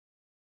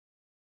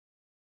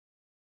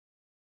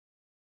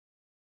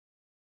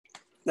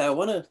Now I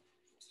want to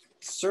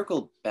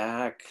circle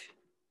back.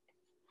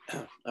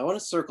 I want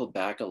to circle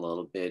back a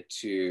little bit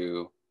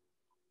to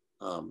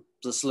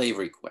the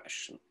slavery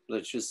question,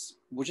 which is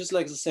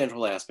like the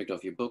central aspect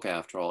of your book,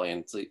 after all,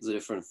 and the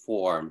different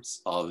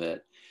forms of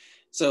it.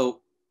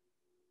 So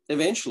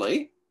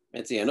eventually,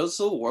 at the end of the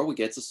Civil War, we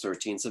get the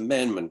 13th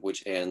Amendment,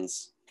 which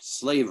ends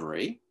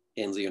slavery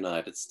in the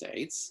United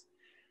States,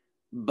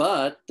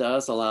 but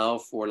does allow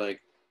for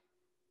like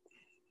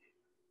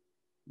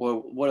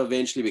what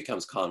eventually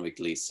becomes convict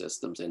lease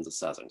systems in the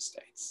southern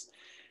states.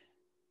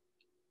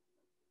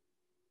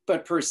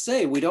 But per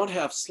se, we don't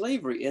have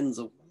slavery in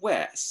the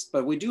West,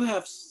 but we do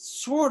have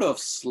sort of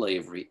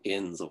slavery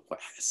in the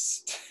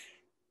West.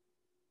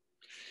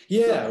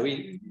 Yeah,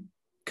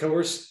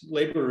 coerced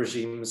labor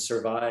regimes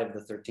survived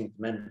the 13th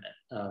Amendment.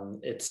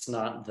 It's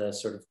not the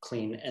sort of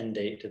clean end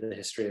date to the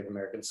history of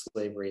American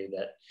slavery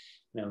that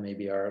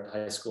maybe our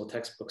high school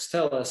textbooks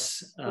tell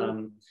us.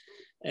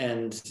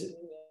 And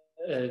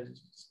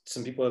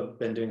some people have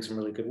been doing some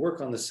really good work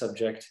on this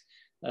subject.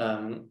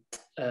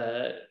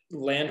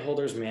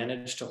 Landholders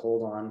managed to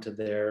hold on to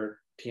their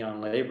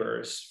peon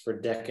laborers for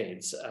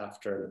decades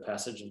after the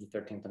passage of the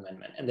 13th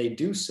Amendment. And they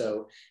do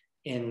so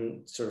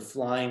in sort of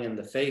flying in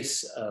the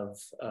face of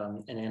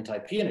an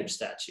anti-peonage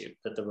statute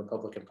that the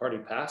Republican Party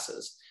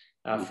passes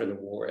after the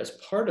war as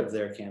part of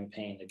their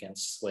campaign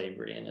against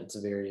slavery in its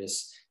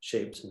various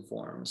shapes and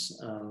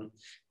forms.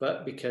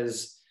 But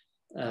because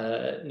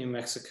New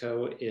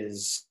Mexico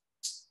is,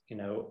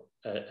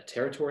 a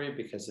territory,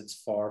 because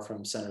it's far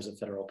from centers of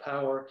federal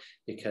power,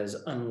 because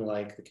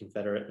unlike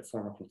the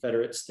former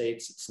Confederate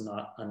states, it's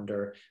not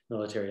under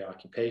military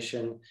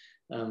occupation.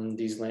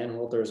 These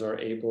landholders are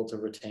able to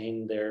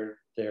retain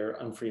their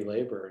unfree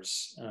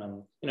laborers.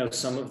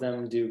 Some of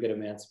them do get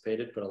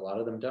emancipated, but a lot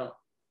of them don't.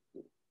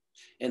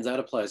 And that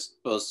applies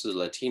both to the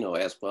Latino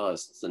as well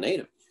as the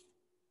Native.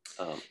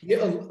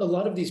 Yeah, a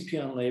lot of these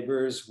peon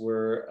laborers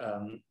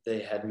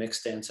they had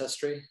mixed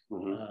ancestry.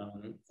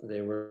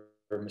 They were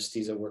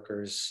mestizo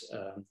workers,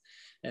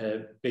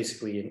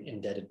 basically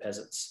indebted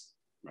peasants.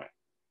 Right.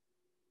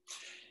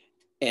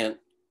 And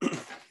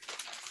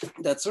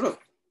that sort of